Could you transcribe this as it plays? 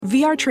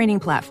VR training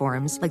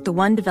platforms, like the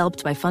one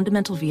developed by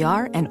Fundamental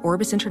VR and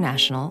Orbis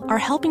International, are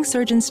helping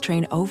surgeons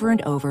train over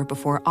and over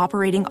before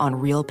operating on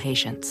real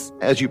patients.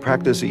 As you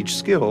practice each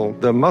skill,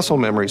 the muscle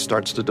memory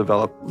starts to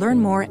develop. Learn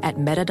more at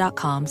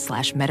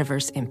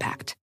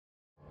meta.com/metaverseimpact.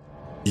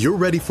 You're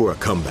ready for a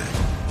comeback.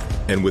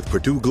 And with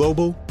Purdue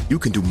Global, you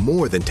can do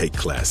more than take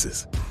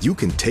classes. You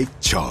can take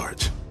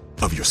charge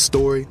of your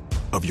story,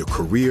 of your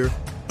career,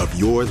 of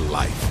your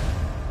life.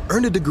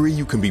 Earn a degree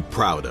you can be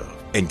proud of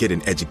and get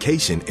an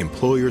education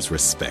employers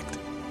respect.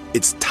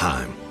 It's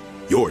time,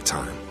 your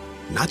time,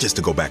 not just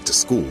to go back to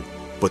school,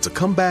 but to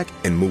come back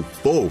and move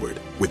forward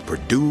with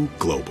Purdue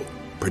Global,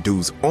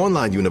 Purdue's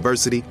online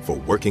university for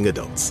working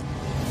adults.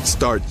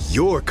 Start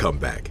your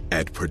comeback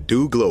at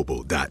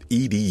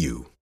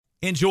purdueglobal.edu.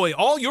 Enjoy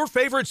all your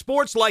favorite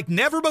sports like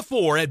never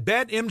before at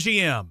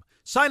BetMGM.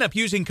 Sign up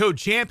using code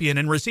CHAMPION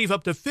and receive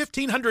up to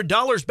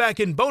 $1,500 back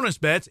in bonus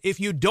bets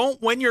if you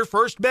don't win your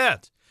first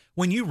bet.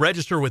 When you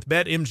register with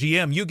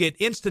BetMGM, you get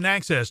instant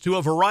access to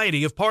a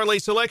variety of parlay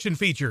selection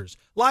features,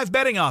 live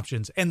betting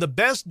options, and the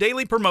best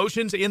daily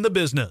promotions in the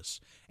business.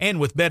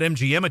 And with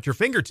BetMGM at your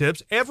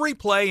fingertips, every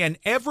play and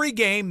every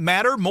game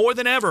matter more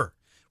than ever.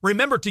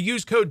 Remember to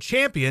use code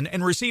CHAMPION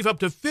and receive up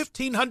to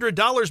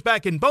 $1,500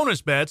 back in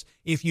bonus bets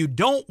if you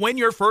don't win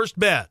your first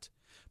bet.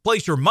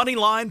 Place your money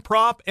line,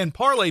 prop, and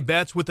parlay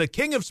bets with the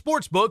king of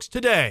sportsbooks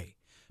today.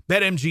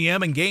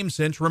 BetMGM and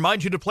GameSense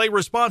remind you to play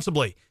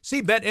responsibly.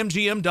 See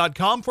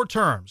BetMGM.com for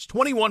terms.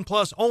 21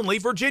 plus only,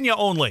 Virginia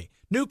only.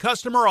 New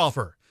customer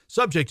offer.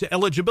 Subject to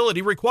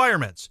eligibility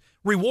requirements.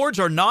 Rewards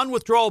are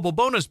non-withdrawable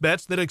bonus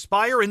bets that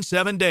expire in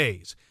 7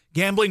 days.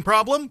 Gambling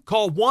problem?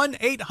 Call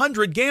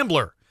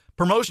 1-800-GAMBLER.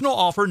 Promotional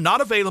offer not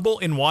available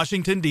in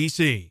Washington,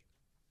 D.C.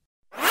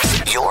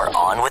 You're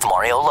on with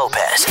Mario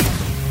Lopez.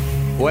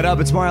 What up?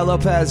 It's Mario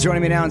Lopez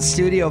joining me now in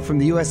studio from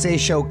the USA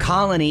show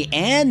Colony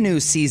and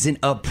new season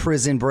of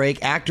Prison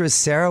Break. Actress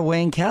Sarah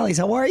Wayne Callies.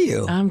 How are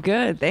you? I'm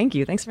good. Thank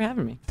you. Thanks for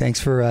having me. Thanks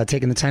for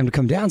taking the time to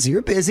come down. So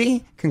you're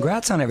busy.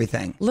 Congrats on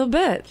everything. A little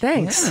bit.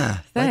 Thanks. Yeah,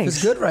 thanks. Life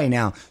is good right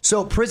now.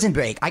 So Prison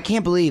Break. I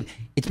can't believe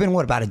it's been,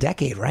 about a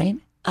decade, right?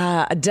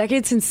 A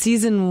decade since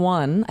season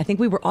 1. I think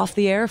we were off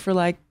the air for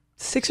like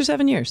 6 or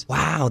 7 years.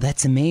 Wow,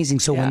 that's amazing.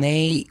 So Yeah.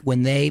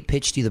 when they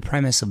pitched you the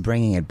premise of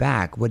bringing it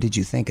back, what did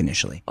you think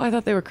initially? Well, I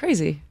thought they were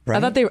crazy.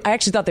 Right? I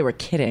actually thought they were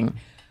kidding.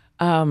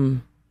 I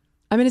mean,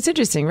 it's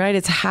interesting, right?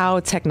 It's how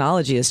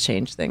technology has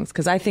changed things.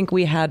 Because I think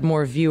we had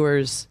more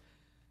viewers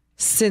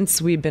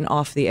since we've been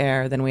off the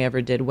air than we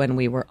ever did when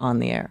we were on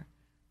the air.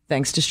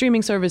 Thanks to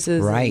streaming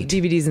services, Right. and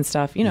DVDs and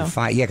stuff, you know.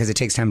 Yeah, because it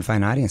takes time to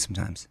find an audience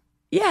sometimes.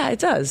 Yeah, it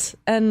does.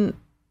 And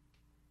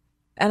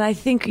I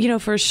think,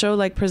 for a show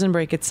like Prison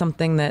Break, it's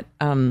something that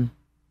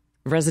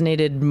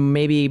resonated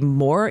maybe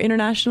more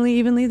internationally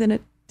evenly than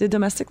it did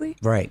domestically.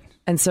 Right.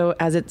 And so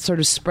as it sort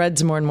of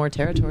spreads more and more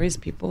territories,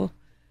 people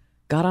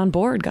got on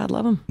board. God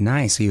love them.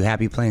 Nice. Are you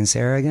happy playing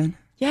Sarah again?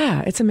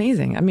 Yeah, it's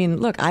amazing. I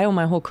mean, look, I owe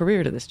my whole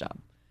career to this job.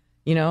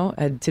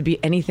 To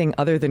be anything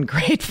other than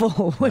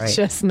grateful would Right.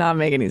 just not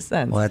make any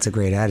sense. Well, that's a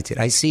great attitude.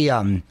 I see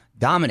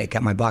Dominic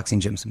at my boxing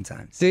gym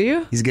sometimes. Do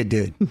you? He's a good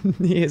dude.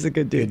 He is a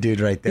good dude. Good dude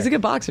right there. He's a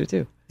good boxer,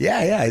 too.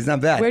 Yeah, he's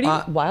not bad. Where do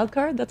you, Wild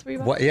Card? That's where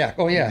you What? Yeah.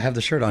 Oh, yeah. I have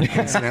the shirt on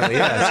constantly.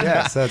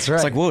 yes, that's right.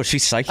 It's like, whoa,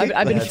 she's psychic?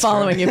 I've been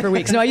following you for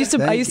weeks. No, I used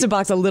Thank to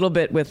box a little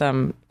bit with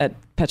at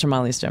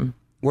Petramali's gym.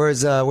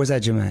 Where's that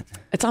gym at?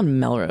 It's on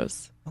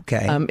Melrose.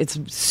 Okay. It's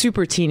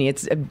super teeny.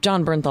 It's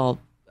John Bernthal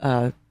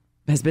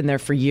has been there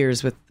for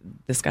years with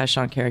this guy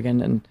Sean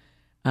Kerrigan, and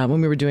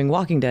when we were doing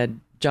Walking Dead,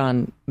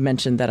 John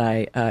mentioned that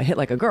I hit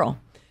like a girl,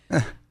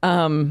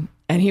 and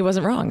he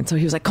wasn't wrong. And so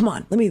he was like, "Come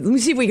on, let me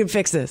see if we can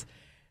fix this."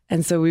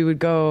 And so we would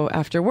go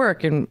after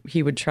work, and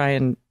he would try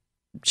and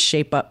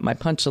shape up my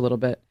punch a little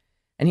bit.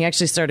 And he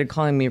actually started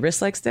calling me wrist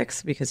like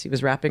sticks because he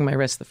was wrapping my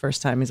wrist the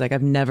first time. He's like,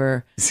 "I've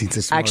never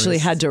actually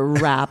had to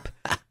wrap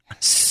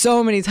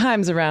so many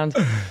times around."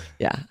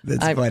 Yeah,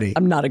 That's funny.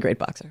 I'm not a great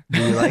boxer.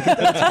 Do you like it?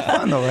 It's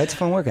fun though. It's a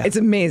fun workout. It's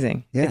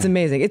amazing. Yeah. It's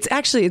amazing. It's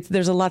actually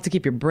there's a lot to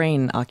keep your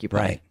brain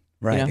occupied.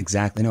 Right. You know?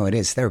 Exactly. No, it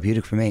is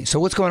therapeutic for me. So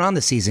what's going on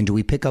this season? Do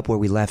we pick up where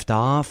we left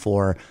off,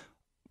 or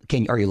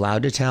are you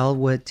allowed to tell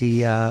what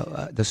the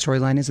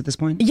storyline is at this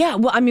point? Yeah.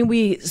 Well, I mean,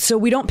 we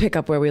don't pick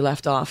up where we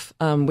left off,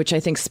 which I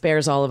think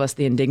spares all of us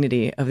the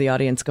indignity of the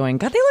audience going,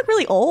 "God, they look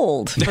really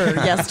old for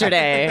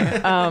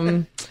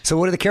yesterday." So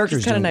what are the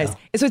characters doing? Kind of nice.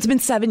 So it's been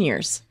 7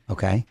 years.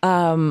 Okay.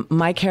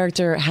 My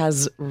character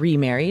has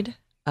remarried,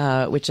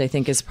 which I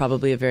think is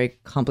probably a very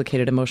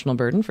complicated emotional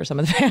burden for some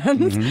of the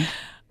fans.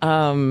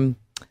 Mm-hmm.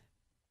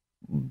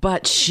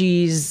 But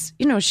she's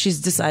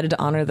decided to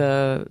honor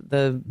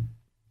the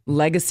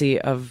legacy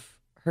of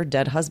her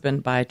dead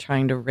husband by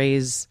trying to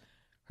raise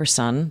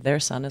their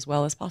son, as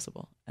well as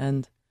possible.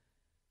 And,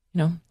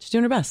 she's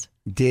doing her best.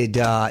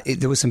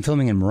 There was some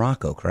filming in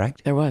Morocco,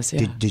 correct? There was,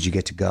 yeah. Did you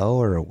get to go,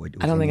 or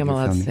I don't think I'm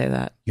allowed to say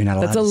that. You're not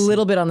allowed. That's a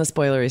little bit on the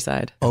spoilery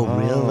side. Oh,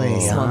 really?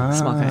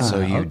 Small kind.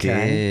 So you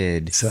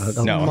did.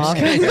 So, no,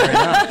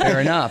 fair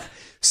enough.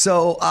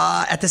 So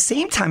at the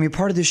same time, you're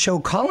part of the show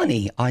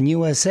Colony on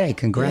USA.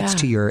 Congrats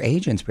to your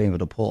agents being able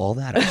to pull all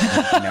that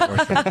up.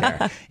 Networks right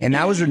there. And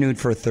that was renewed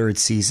for a third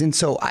season.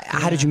 So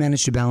how did you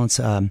manage to balance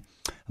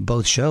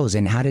both shows,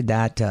 and how did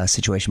that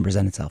situation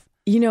present itself?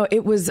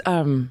 It was,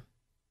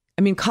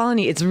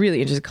 Colony, it's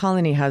really interesting.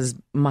 Colony has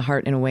my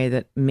heart in a way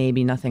that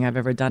maybe nothing I've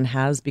ever done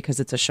has, because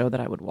it's a show that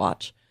I would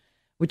watch,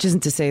 which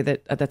isn't to say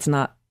that that's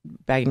not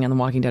bagging on The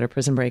Walking Dead or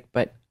Prison Break,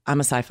 but I'm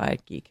a sci-fi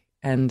geek.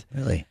 And,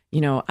 really,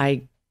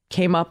 I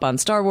came up on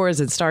Star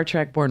Wars and Star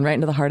Trek, born right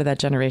into the heart of that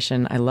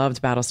generation. I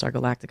loved Battlestar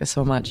Galactica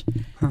so much.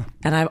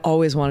 And I've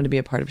always wanted to be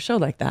a part of a show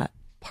like that,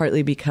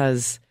 partly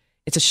because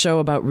it's a show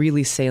about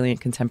really salient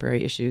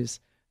contemporary issues.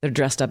 They're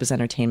dressed up as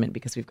entertainment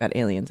because we've got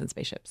aliens and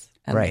spaceships.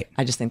 And right.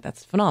 I just think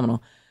that's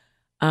phenomenal.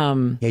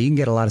 You can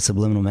get a lot of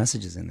subliminal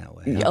messages in that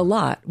way. Huh? A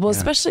lot. Well,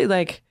 especially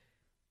like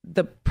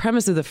the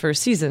premise of the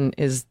first season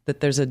is that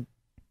there's a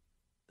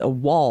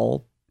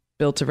wall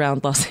built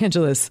around Los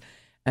Angeles,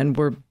 and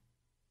we're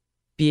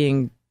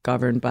being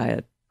governed by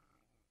a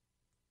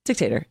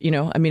dictator.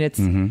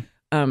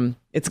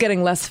 It's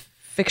getting less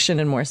fiction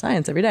and more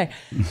science every day.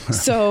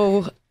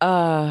 So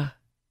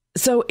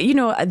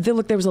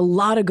look, there was a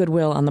lot of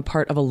goodwill on the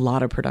part of a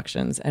lot of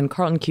productions, and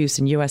Carlton Cuse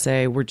and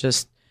USA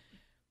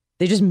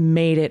they just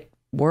made it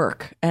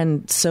work.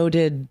 And so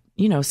did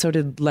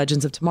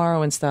Legends of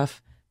Tomorrow and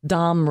stuff.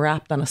 Dom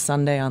wrapped on a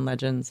Sunday on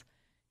Legends,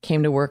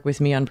 came to work with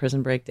me on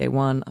Prison Break day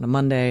one on a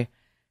Monday.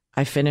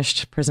 I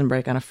finished Prison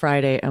Break on a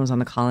Friday and was on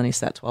the Colony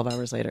set 12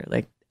 hours later.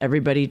 Like,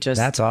 everybody just...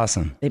 That's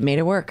awesome. They made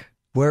it work.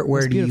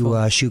 Where do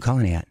you shoot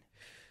Colony at?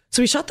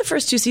 So we shot the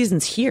first 2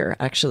 seasons here,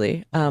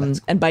 actually. Cool.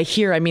 And by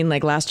here, I mean,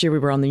 like, last year we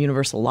were on the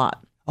Universal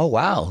lot. Oh,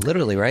 wow.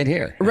 Literally right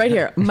here. Right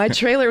here. My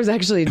trailer was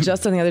actually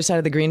just on the other side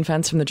of the green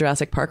fence from the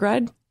Jurassic Park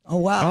ride. Oh,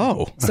 wow.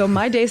 Oh. So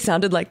my day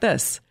sounded like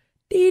this.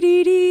 Dee,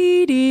 dee,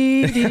 dee,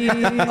 dee, dee.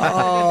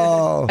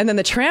 Oh. And then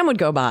the tram would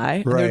go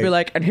by, and they would be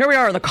like, and here we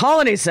are on the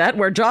Colony set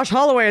where Josh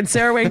Holloway and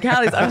Sarah Wayne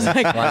Callies. I was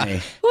like,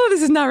 oh,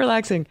 this is not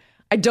relaxing.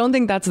 I don't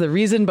think that's the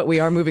reason, but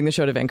we are moving the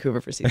show to Vancouver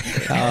for season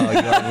 3. Oh, you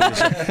are moving the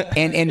show.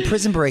 And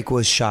Prison Break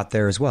was shot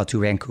there as well, to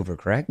Vancouver,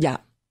 correct? Yeah.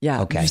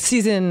 Okay.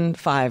 Season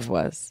 5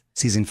 was.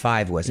 Season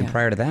 5 was. And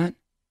prior to that?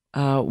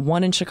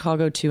 1 in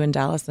Chicago, 2 in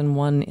Dallas, and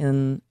 1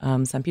 in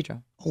San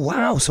Pedro.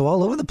 Wow. So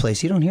all over the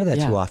place. You don't hear that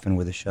too often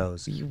with the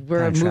shows.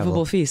 We're a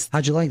movable feast.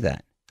 How'd you like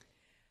that?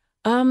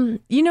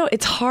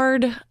 It's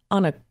hard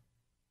on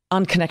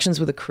connections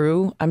with a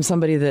crew. I'm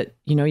somebody that,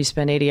 you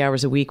spend 80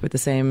 hours a week with the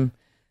same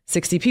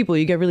 60 people.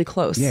 You get really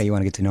close. Yeah, you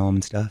want to get to know them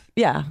and stuff.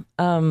 Yeah.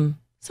 So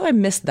I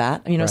missed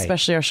that,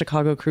 especially our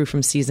Chicago crew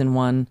from season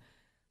 1.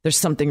 There's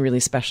something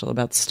really special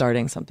about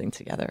starting something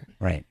together.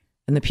 Right.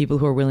 And the people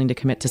who are willing to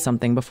commit to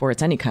something before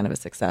it's any kind of a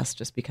success,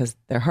 just because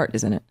their heart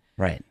is in it.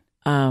 Right.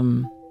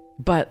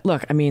 But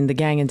look, the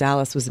gang in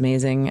Dallas was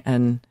amazing,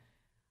 and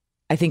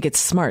I think it's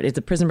smart.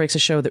 The Prison Break's a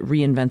show that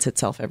reinvents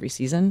itself every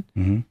season,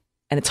 and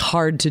it's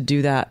hard to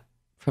do that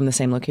from the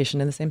same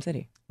location in the same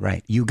city.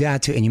 Right. You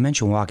got to, and you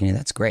mentioned Walking Dead.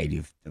 That's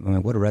great.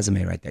 What a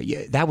resume right there.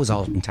 Yeah, that was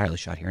all entirely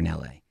shot here in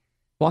L.A.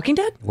 Walking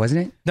Dead?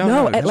 Wasn't it?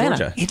 No,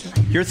 Atlanta.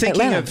 Georgia. You're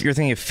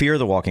thinking of Fear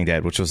the Walking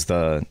Dead, which was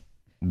the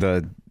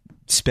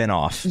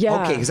spin-off.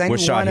 Yeah. Okay, because I knew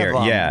was shot one here.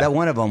 of them. Yeah. That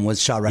one of them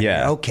was shot right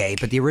here. Okay,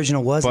 but the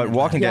original wasn't. But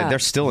Walking Dead, they're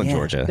still in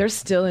Georgia. They're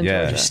still in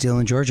Georgia. They're still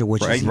in Georgia,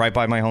 which is right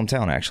by my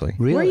hometown, actually.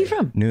 Really? Where are you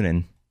from?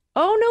 Noonan.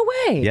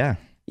 Oh, no way. Yeah.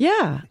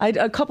 Yeah.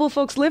 A couple of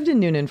folks lived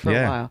in Noonan for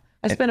a while.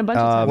 I spent a bunch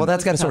of time. Well,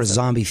 that's got a sort of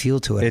zombie feel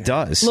to it. It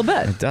does. A little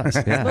bit. It does.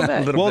 Yeah. A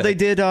little bit. Well, they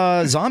did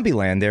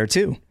Zombieland there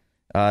too.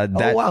 Oh,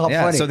 wow,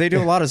 yeah, funny. So they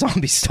do a lot of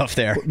zombie stuff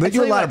there. But you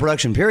do a lot of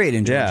production period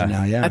in Georgia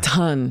now, yeah. A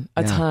ton.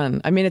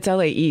 It's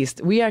LA East.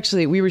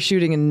 We were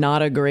shooting in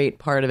not a great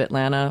part of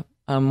Atlanta.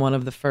 One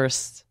of the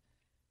first,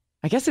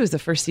 I guess it was the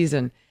first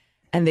season,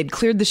 and they'd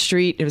cleared the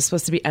street. It was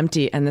supposed to be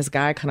empty, and this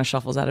guy kind of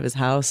shuffles out of his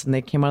house, and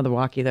they came out of the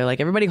walkie. They're like,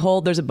 everybody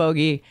hold, there's a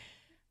bogey.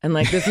 And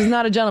like, this is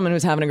not a gentleman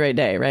who's having a great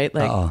day, right?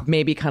 Like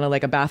maybe kind of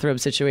like a bathrobe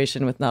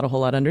situation with not a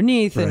whole lot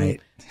underneath and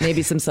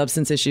maybe some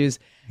substance issues.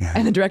 Yeah.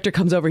 And the director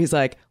comes over. He's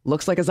like,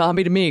 looks like a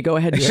zombie to me. Go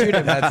ahead and shoot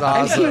him. That's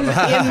awesome. And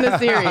he's in the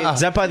series.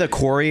 Is that by the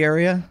quarry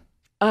area?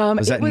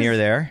 Was that near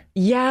there?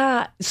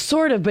 Yeah,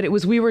 sort of. But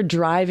we were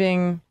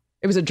driving.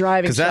 It was a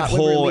driving shot when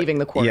we were leaving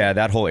the quarry. Yeah,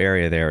 that whole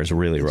area there is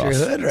really rough. Your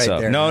hood right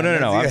there. No.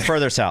 I'm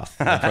further south.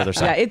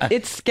 Yeah,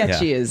 it's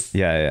sketchy as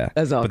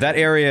all. But that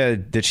area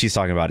that she's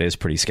talking about is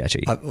pretty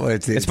sketchy.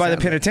 It's by the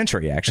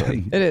penitentiary,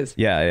 actually. It is.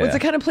 Yeah. Well, it's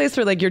the kind of place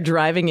where like you're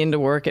driving into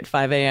work at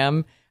 5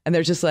 a.m. and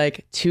there's just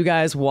like 2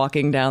 guys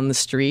walking down the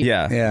street.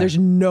 Yeah. There's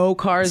no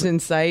cars in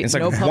sight. It's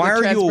like, no public why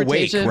are you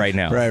awake transportation. right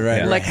now?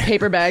 Right. Like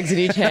paper bags in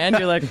each hand.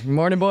 You're like,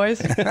 morning, boys.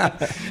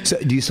 So,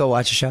 do you still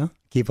watch the show?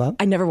 Keep up?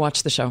 I never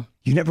watched the show.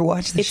 You never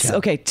watched the show?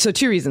 Okay, so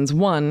 2 reasons.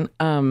 One,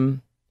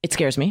 it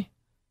scares me.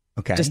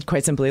 Okay. Just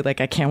quite simply, like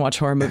I can't watch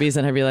horror movies,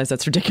 and I realize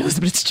that's ridiculous,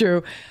 but it's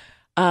true.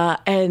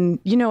 And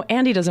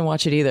Andy doesn't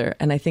watch it either.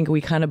 And I think we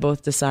kind of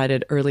both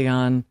decided early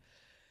on,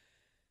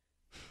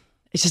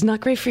 it's just not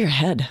great for your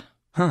head.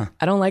 Huh.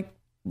 I don't like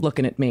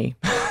looking at me.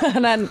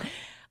 And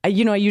I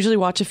usually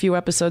watch a few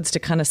episodes to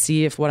kind of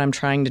see if what I'm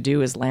trying to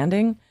do is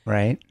landing.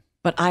 Right.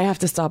 But I have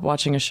to stop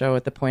watching a show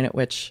at the point at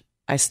which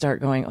I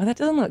start going, oh, that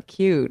doesn't look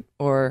cute.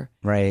 Or,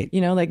 right.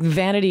 Like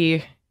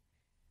vanity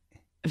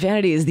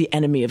is the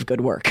enemy of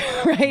good work.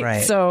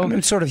 Right. So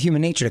it's sort of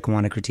human nature to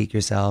want to critique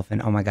yourself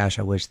and, oh my gosh,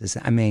 I wish this.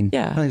 I mean, I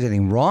don't think there's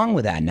anything wrong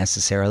with that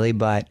necessarily,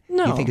 but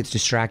you think it's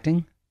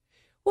distracting?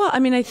 Well, I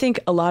mean, I think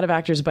a lot of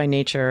actors by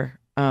nature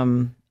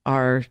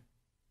are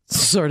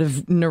sort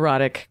of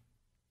neurotic,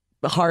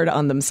 hard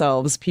on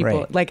themselves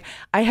people. Like,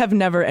 I have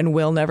never and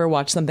will never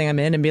watch something I'm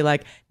in and be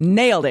like,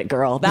 nailed it,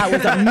 girl, that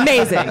was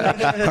amazing.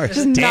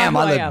 Just damn,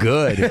 I look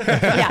good.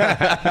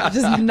 Yeah,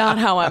 just not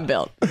how I'm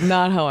built.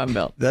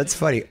 That's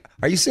funny.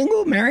 Are you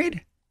single,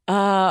 married?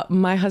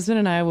 My husband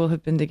and I will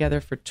have been together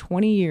for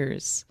 20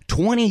 years.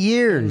 20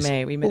 years? In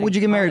May. We met would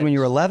you get married when you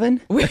were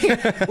 11? We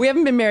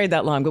haven't been married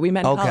that long, but we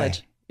met in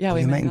college. Yeah,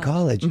 we met in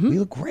college. Mm-hmm. You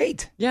look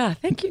great. Yeah,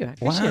 thank you. I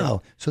appreciate it.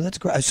 So that's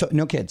great. So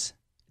no kids?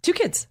 2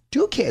 kids.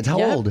 2 kids.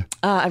 How old?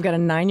 I've got a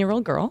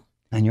 9-year-old girll.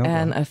 9-year-old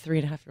and girl. a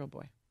 3.5-year-old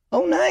boy.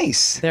 Oh,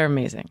 nice. They're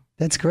amazing.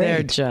 That's great.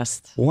 They're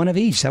just one of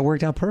each. That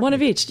worked out perfect. One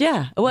of each.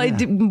 Yeah. Well,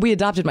 we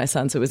adopted my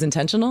son, so it was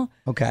intentional.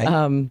 Okay.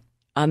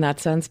 On that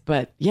sense,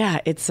 but yeah,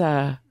 it's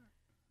a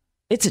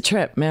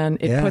trip, man.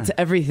 It puts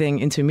everything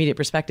into immediate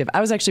perspective.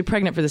 I was actually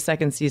pregnant for the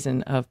 2nd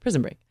season of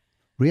Prison Break.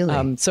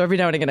 Really? So every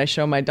now and again, I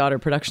show my daughter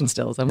production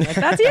stills. I'm like,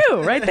 that's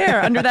you right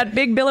there under that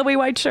big billowy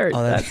white shirt.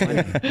 Oh, that's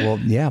funny. Well,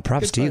 yeah,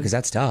 props to you because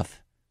that's tough.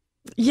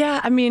 Yeah,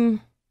 I mean,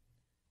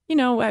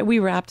 we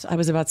wrapped. I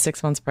was about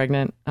 6 months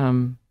pregnant.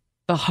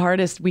 The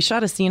hardest, we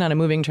shot a scene on a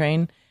moving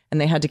train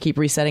and they had to keep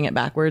resetting it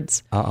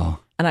backwards. Uh-oh.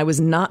 And I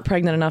was not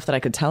pregnant enough that I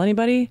could tell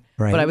anybody,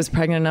 but I was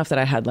pregnant enough that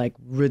I had like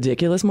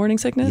ridiculous morning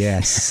sickness.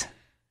 Yes.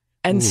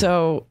 And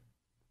so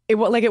it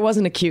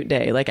wasn't a cute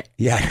day. Like,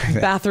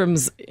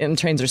 bathrooms in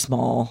trains are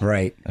small.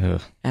 Right.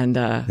 And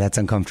that's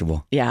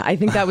uncomfortable. Yeah, I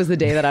think that was the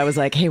day that I was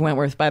like, hey,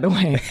 Wentworth, by the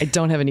way, I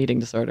don't have an eating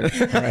disorder.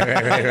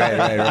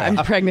 Right. I'm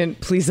pregnant.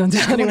 Please don't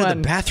tell anyone. Go to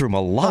the bathroom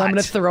a lot. I'm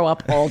going to throw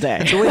up all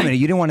day. So wait a minute.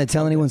 You didn't want to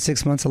tell anyone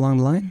 6 months along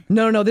the line?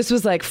 No. This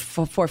was like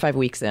 4 or 5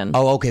 weeks in.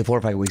 Oh, okay. 4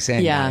 or 5 weeks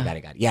in. Yeah. Got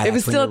it. Yeah. It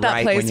was still at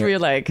that place where you're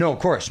like. No, of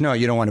course. No,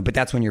 you don't want to. But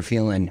that's when you're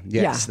feeling,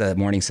 the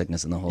morning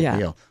sickness and the whole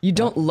deal. You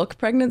don't look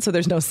pregnant, so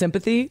there's no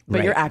sympathy,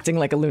 but you're acting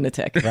like a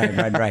lunatic.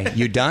 Right.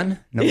 You done?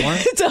 No more?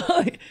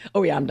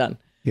 Oh, yeah, I'm done.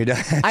 You're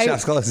done?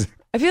 Shop's closed.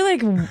 I feel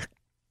like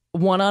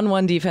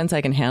one-on-one defense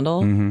I can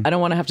handle. I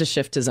don't want to have to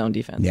shift to zone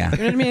defense. Yeah. You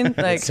know what I mean?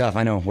 Like, it's tough.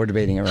 I know. We're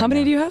debating it right now. How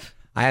many do you have?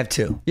 I have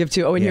 2. You have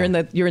 2. Oh, and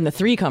you're in the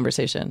 3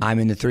 conversation. I'm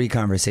in the 3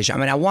 conversation. I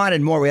mean, I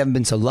wanted more. We haven't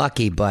been so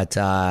lucky, but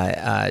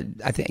I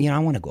think, I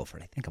want to go for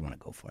it. I think I want to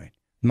go for it.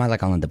 Might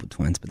like I'll end up with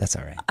twins, but that's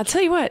all right. I'll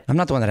tell you what. I'm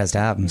not the one that has to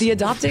have them. The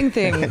adopting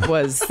thing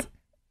was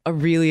a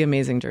really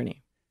amazing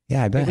journey.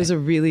 Yeah, I bet. It was a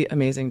really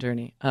amazing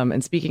journey.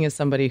 And speaking as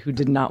somebody who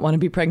did not want to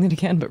be pregnant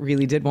again, but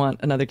really did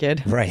want another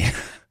kid. Right.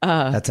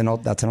 That's an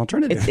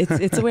alternative.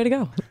 It's a way to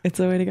go.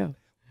 It's a way to go.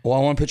 Well,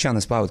 I want to put you on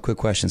the spot with quick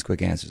questions,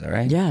 quick answers. All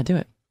right? Yeah, do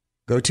it.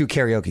 Go-to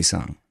karaoke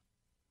song.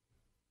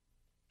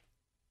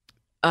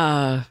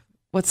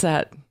 What's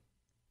that?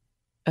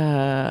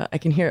 I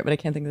can hear it, but I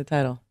can't think of the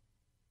title.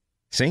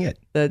 Sing it.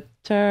 The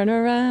turn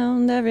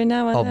around every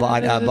now and then.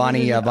 Oh,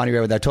 Bonnie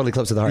Raitt with that Totally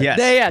Close to the Heart. Yes.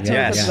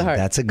 Totally Close to the Heart.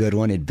 That's a good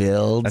one. It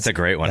builds. That's a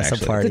great one, That's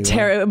actually. a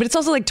party but it's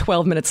also like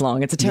 12 minutes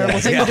long. It's a terrible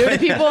thing to do to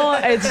people.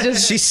 It's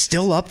just... She's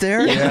still up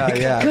there?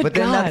 Yeah. Good But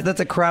then God. that's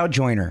a crowd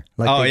joiner.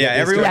 Everyone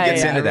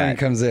gets into Everyone that.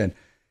 comes in.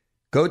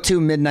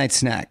 Go-to midnight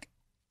snack.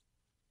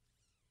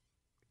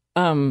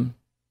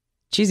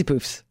 Cheesy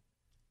Poofs.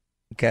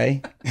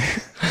 Okay.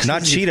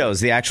 Not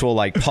Cheetos, the actual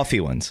like puffy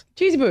ones.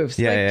 Cheesy Poofs.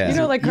 Yeah. You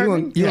know, like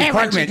Cartman? You and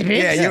Cartman.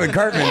 Yeah, you and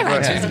Cartman.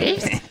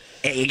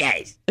 Hey, you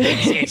guys.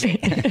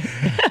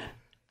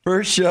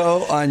 First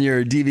show on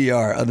your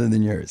DVR other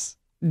than yours.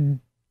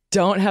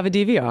 Don't have a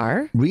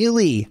DVR.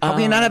 Really? How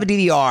can you not have a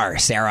DVR,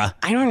 Sarah?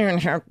 I don't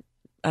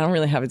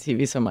really have a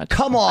TV so much.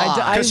 Come on.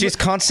 Because she's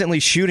constantly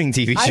shooting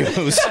TV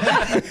shows.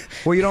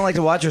 Well, you don't like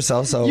to watch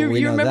yourself, so you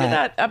we know remember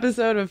that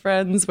episode of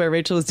Friends where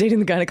Rachel is dating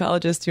the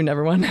gynecologist who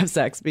never wanted to have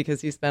sex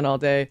because he spent all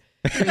day.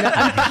 I'm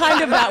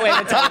kind of that way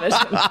with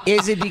television.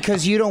 Is it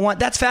because you don't want?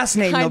 That's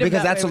fascinating though,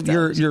 because that's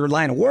your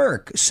line of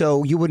work.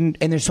 So you wouldn't.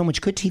 And there's so much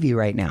good TV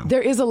right now.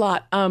 There is a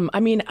lot. I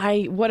mean,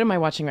 what am I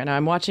watching right now?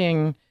 I'm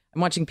watching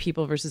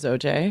People versus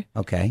OJ.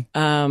 Okay.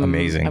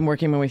 Amazing. I'm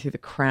working my way through The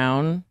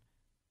Crown.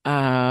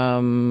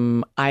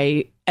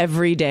 I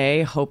every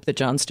day hope that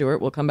Jon Stewart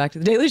will come back to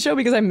The Daily Show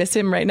because I miss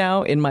him right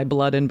now in my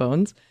blood and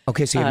bones.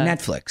 Okay, so you have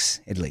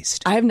Netflix at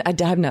least. I have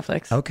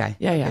Netflix. Okay.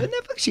 Yeah. With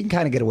Netflix, you can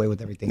kind of get away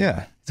with everything.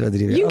 Yeah. So the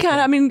DVR. You can kind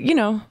of. I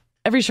mean,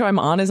 every show I'm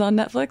on is on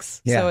Netflix.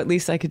 Yeah. So at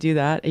least I could do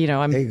that.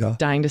 I'm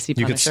dying to see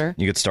Punisher.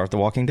 You could start The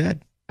Walking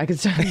Dead. I could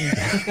start.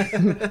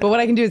 But what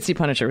I can do is see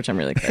Punisher, which I'm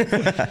really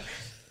good.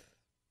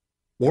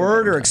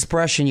 Word or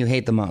expression you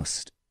hate the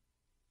most?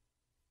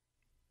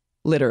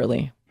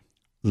 Literally.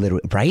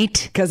 Literally,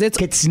 right? Because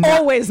it's not,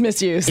 always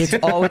misused. It's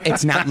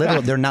not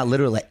literal. They're not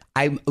literal.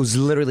 I was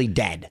literally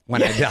dead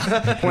when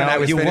I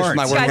was finished with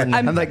my work. Guys,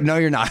 I'm like, no,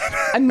 you're not.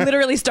 I'm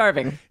literally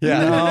starving.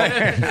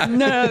 Yeah.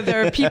 No,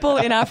 there are people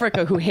in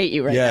Africa who hate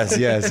you right now.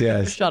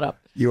 Yes. Shut up.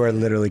 You are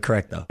literally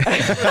correct, though.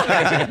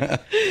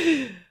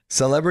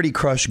 Celebrity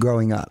crush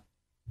growing up.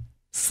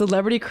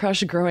 Celebrity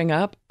crush growing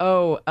up?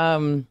 Oh,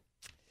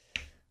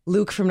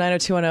 Luke from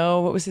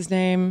 90210. What was his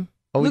name?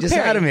 Oh, we Luke just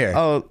Perry. had him here.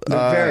 Oh,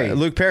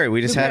 Luke Perry.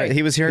 We just Luke had Perry. it.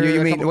 He was here. He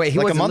a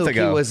wasn't month Luke,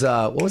 ago. He was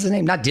what was his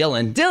name? Not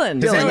Dylan.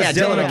 Dylan. Yeah,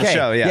 Dylan. on the Okay.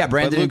 show, yeah.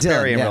 Brandon But Luke and Dylan,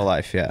 Perry in yeah. real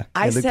life, yeah.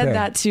 I Luke said Perry.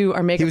 that to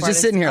our makeup He was just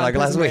artist sitting here on like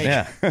last Prison week.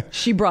 Yeah. Break.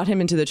 She brought him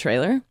into the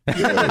trailer.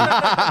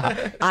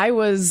 I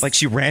was Like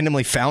she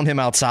randomly found him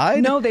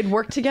outside? No, they'd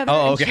worked together.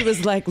 Oh, And okay. she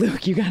was like,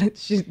 Luke, you got it.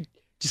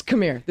 Just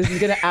come here. This is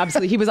going to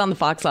absolutely. He was on the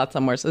Fox lot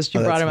somewhere. So she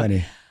brought him funny.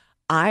 out.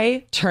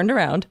 I turned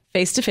around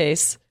face to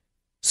face,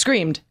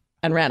 screamed,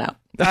 and ran out.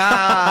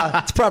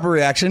 It's proper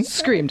reaction.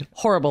 Screamed.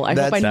 Horrible. I hope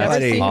That's I never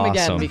funny. see him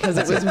again Awesome. because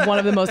it was one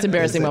of the most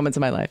embarrassing moments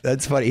of my life.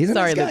 That's funny. He's a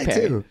Sorry, nice Luke guy,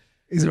 Perry. too.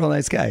 He's a real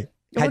nice guy.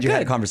 We're Had you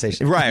had a good.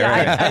 conversation? Right.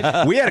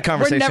 Yeah, We had a We're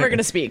conversation. never going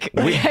to speak.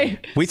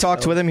 We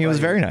talked with him. He was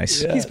very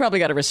nice. He's probably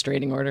got a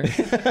restraining order.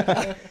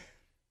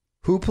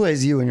 Who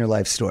plays you in your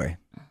life story?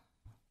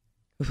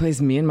 Who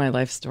plays me in my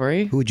life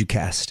story? Who would you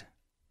cast?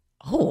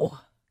 Oh.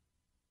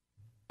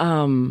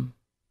 I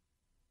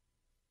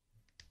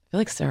feel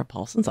like Sarah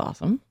Paulson's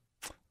awesome.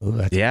 Ooh,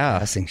 that's Yeah.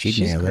 casting. She'd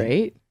She's nail it.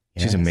 great.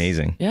 She's Yes.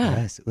 amazing. Yeah.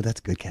 Yes. Well, that's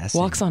good casting.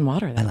 Walks on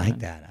water. I like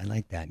that. I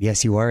like that.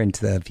 Yes, you are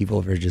into the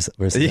people versus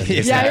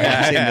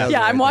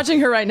Yeah, I'm watching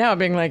her right now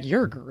being like,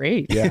 you're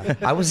great. Yeah.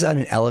 I was on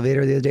an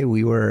elevator the other day.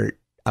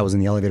 I was in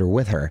the elevator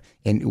with her,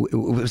 and it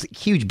was a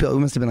huge bill. It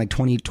must have been like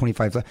 20,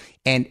 25.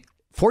 And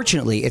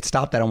fortunately, it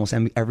stopped at almost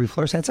every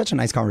floor. So I had such a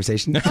nice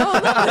conversation. With her.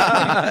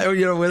 Did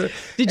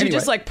you Anyway.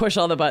 just like push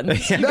all the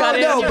buttons? You No, got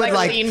in, you, but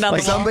like leaned on the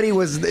wall. somebody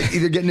was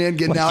either getting in,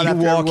 getting out. You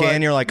after walk everyone.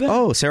 in, you're like,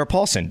 oh, Sarah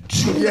Paulson.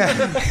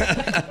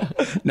 Yeah.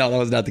 No, that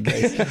was not the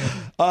case.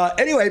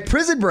 Anyway,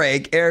 Prison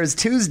Break airs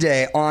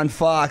Tuesday on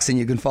Fox, and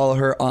you can follow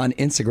her on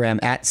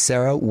Instagram at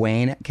Sarah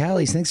Wayne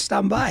Callies. Thanks for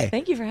stopping by.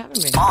 Thank you for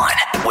having me. On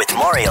with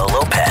Mario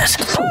Lopez.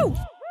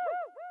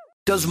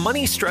 Does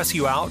money stress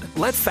you out?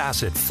 Let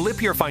Facet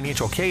flip your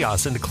financial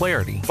chaos into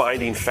clarity.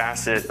 Finding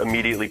Facet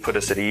immediately put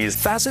us at ease.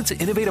 Facet's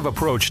innovative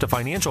approach to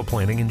financial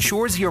planning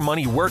ensures your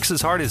money works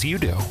as hard as you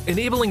do,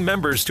 enabling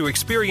members to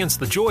experience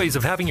the joys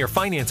of having your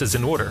finances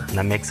in order.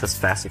 That makes us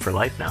Facet for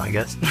life now, I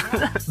guess.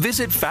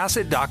 Visit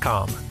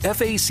Facet.com,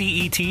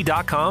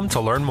 FACET.com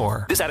to learn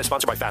more. This ad is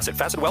sponsored by Facet.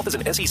 Facet Wealth is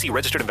an SEC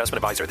registered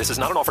investment advisor. This is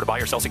not an offer to buy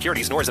or sell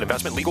securities, nor is it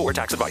investment, legal, or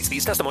tax advice.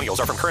 These testimonials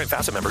are from current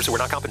Facet members who are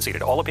not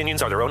compensated. All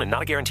opinions are their own and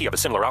not a guarantee of a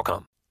similar outcome.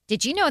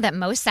 Did you know that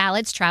most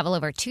salads travel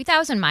over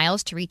 2,000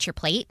 miles to reach your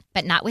plate?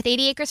 But not with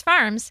 80 Acres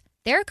Farms.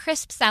 Their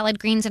crisp salad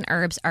greens and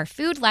herbs are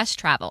food less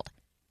traveled,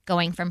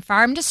 going from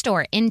farm to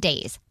store in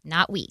days,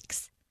 not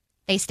weeks.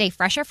 They stay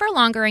fresher for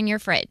longer in your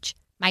fridge.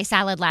 My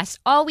salad lasts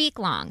all week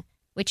long,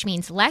 which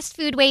means less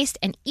food waste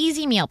and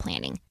easy meal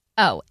planning.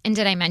 Oh, and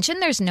did I mention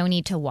there's no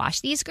need to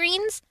wash these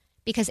greens?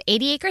 Because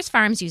 80 Acres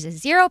Farms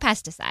uses 0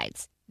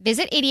 pesticides.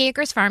 Visit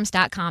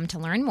 80acresfarms.com to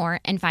learn more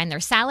and find their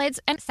salads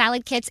and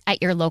salad kits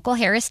at your local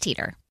Harris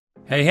Teeter.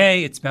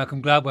 Hey, it's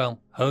Malcolm Gladwell,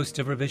 host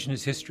of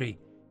Revisionist History.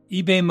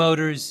 eBay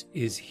Motors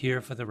is here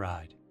for the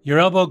ride. Your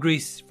elbow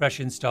grease, fresh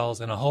installs,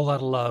 and a whole lot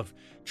of love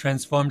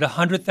transformed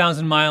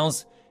 100,000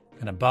 miles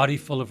and a body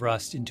full of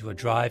rust into a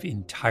drive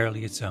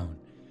entirely its own.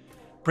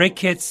 Brake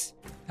kits,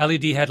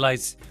 LED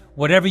headlights,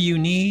 whatever you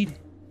need,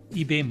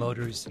 eBay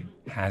Motors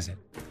has it.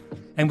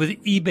 And with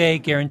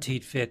eBay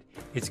Guaranteed Fit,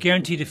 it's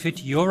guaranteed to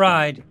fit your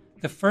ride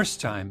the first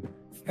time,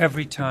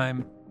 every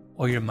time,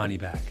 or your money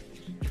back.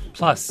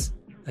 Plus,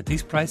 at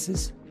these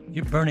prices,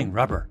 you're burning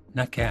rubber,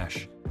 not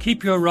cash.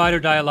 Keep your ride or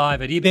die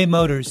alive at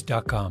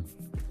ebaymotors.com.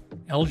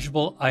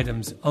 Eligible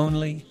items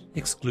only.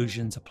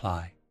 Exclusions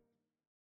apply.